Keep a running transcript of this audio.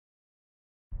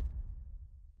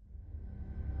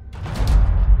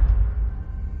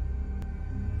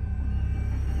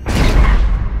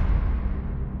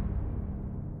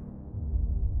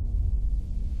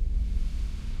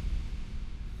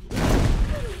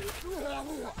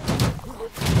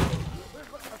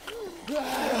Well,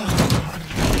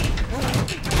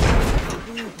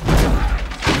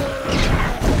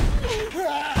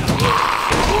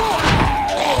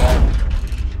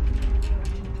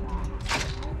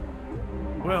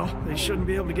 they shouldn't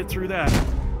be able to get through that.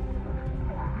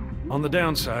 On the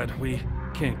downside, we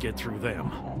can't get through them.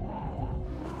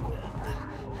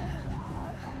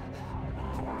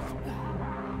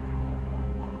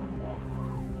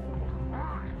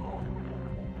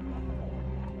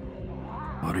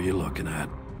 What are you looking at?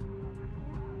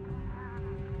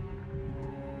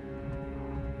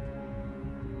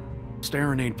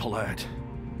 Staring ain't polite.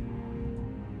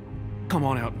 Come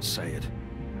on out and say it.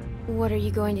 What are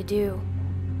you going to do?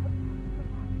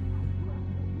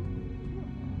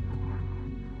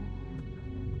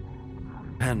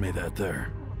 Hand me that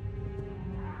there.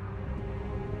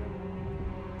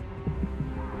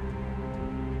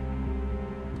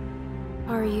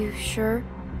 Are you sure?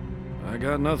 I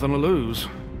got nothing to lose.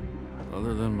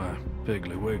 Other than my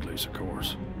Piggly Wigglies, of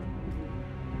course.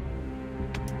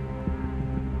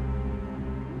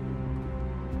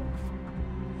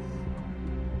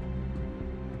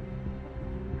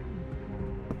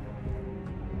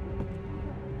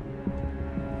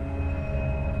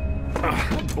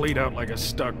 Bleed out like a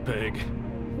stuck pig.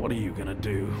 What are you gonna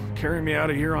do? Carry me out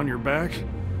of here on your back?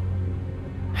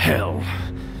 Hell.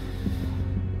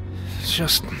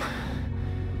 Just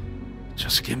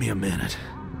give me a minute.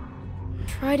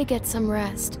 Try to get some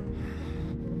rest.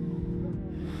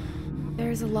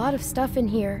 There's a lot of stuff in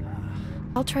here.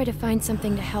 I'll try to find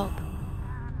something to help.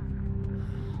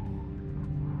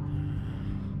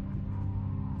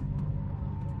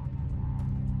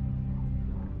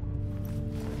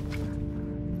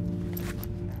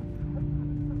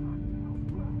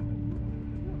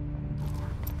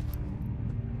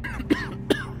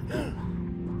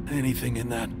 Anything in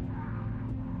that?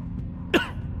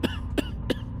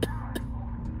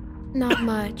 Not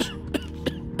much.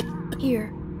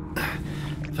 Here.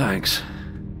 Thanks.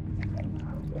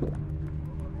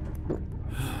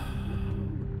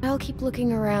 I'll keep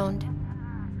looking around.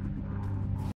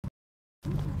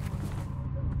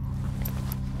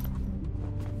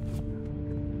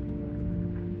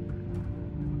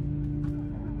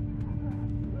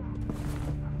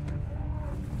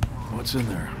 What's in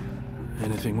there?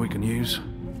 Anything we can use?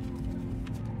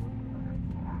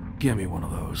 Give me one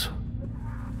of those.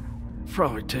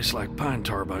 Probably tastes like pine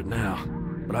tar by now,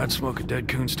 but I'd smoke a dead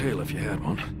coon's tail if you had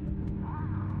one.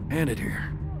 Hand it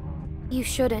here. You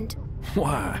shouldn't.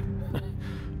 Why?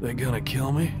 They gonna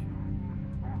kill me?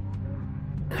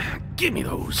 Give me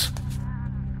those.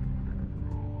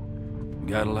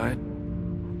 Got a light?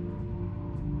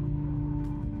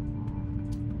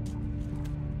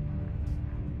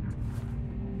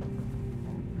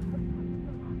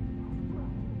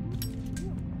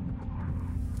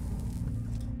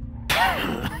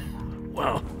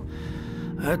 Well,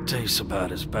 that tastes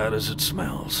about as bad as it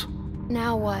smells.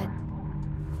 Now what?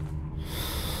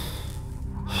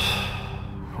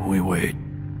 We wait.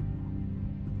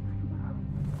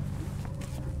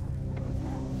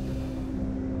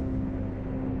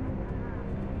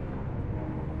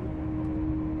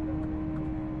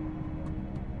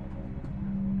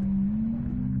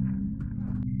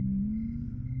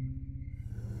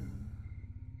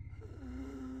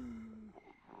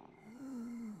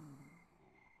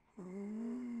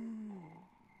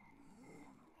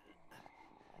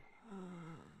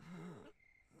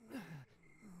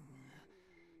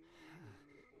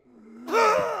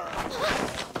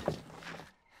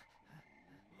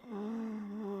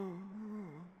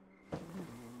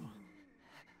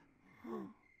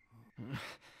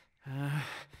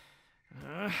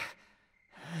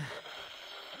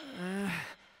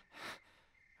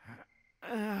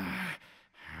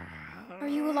 Are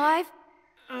you alive?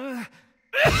 Oh,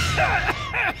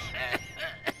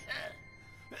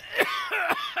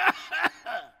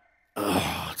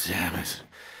 damn it.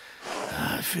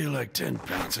 I feel like 10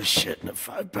 pounds of shit in a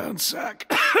 5-pound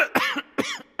sack.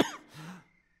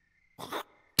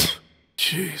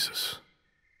 Jesus.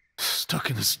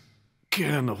 Stuck in this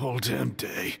can the whole damn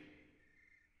day.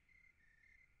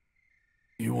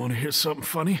 You want to hear something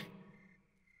funny?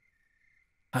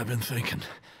 I've been thinking,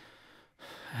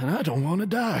 and I don't want to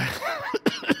die.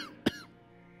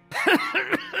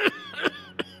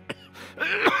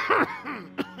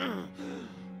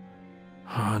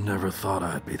 I never thought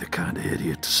I'd be the kind of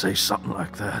idiot to say something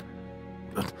like that.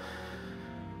 But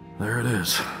there it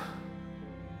is.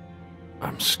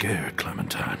 I'm scared,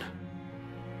 Clementine.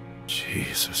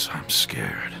 Jesus, I'm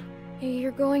scared.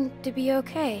 You're going to be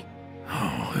okay.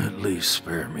 Oh, at least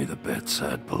spare me the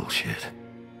bedside bullshit.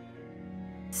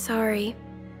 Sorry.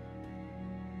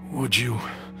 Would you...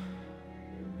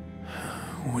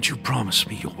 Would you promise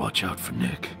me you'll watch out for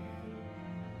Nick?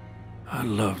 I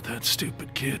love that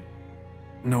stupid kid.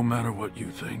 No matter what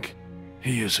you think,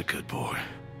 he is a good boy.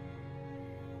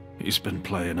 He's been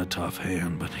playing a tough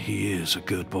hand, but he is a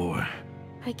good boy.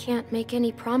 I can't make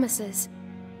any promises.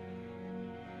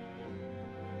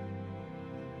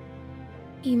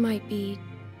 He might be...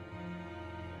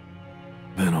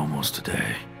 Been almost a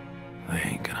day. They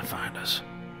ain't gonna find us.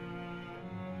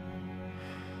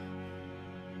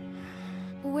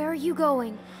 Where are you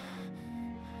going?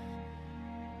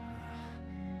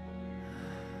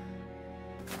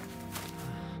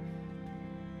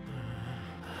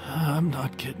 I'm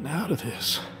not getting out of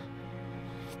this.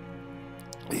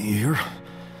 You're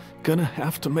gonna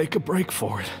have to make a break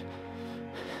for it.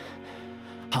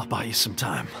 I'll buy you some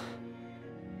time.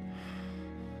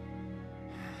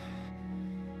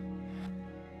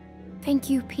 Thank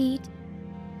you, Pete.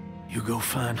 You go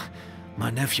find my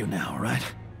nephew now, all right?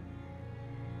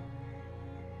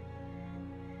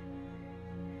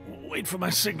 Wait for my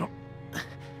signal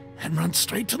and run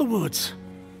straight to the woods.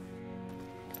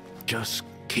 Just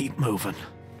keep moving,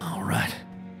 all right?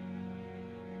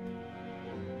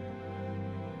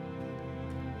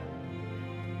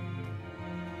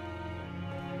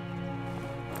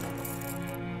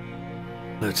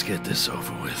 Let's get this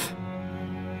over with.